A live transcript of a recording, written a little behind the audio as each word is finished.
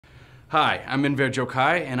Hi, I'm Enver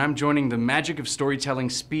Gjokaj, and I'm joining the Magic of Storytelling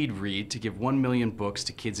speed read to give 1 million books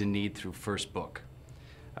to kids in need through First Book.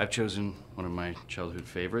 I've chosen one of my childhood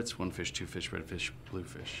favorites, One Fish, Two Fish, Red Fish, Blue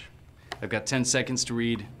Fish. I've got 10 seconds to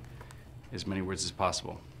read as many words as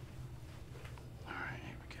possible. All right,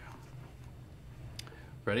 here we go.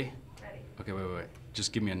 Ready? Ready. Okay, wait.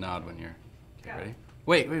 Just give me a nod when you're Go. ready.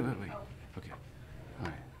 Wait. Oh. Okay.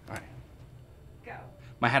 All right. Go.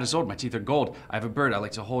 My hat is old, my teeth are gold. I have a bird I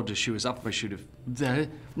like to hold, the shoe is off, my shoe to...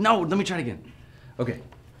 No, let me try it again. Okay.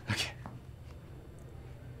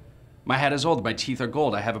 My hat is old, my teeth are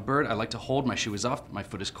gold. I have a bird I like to hold, my shoe is off, my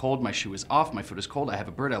foot is cold, my shoe is off, my foot is cold. I have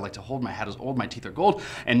a bird I like to hold, my hat is old, my teeth are gold.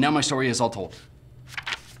 And now my story is all told.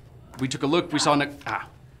 We took a look, we saw... I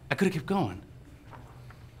could have kept going.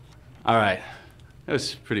 All right. That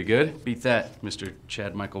was pretty good. Beat that, Mr.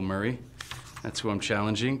 Chad Michael Murray. That's who I'm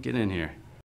challenging. Get in here.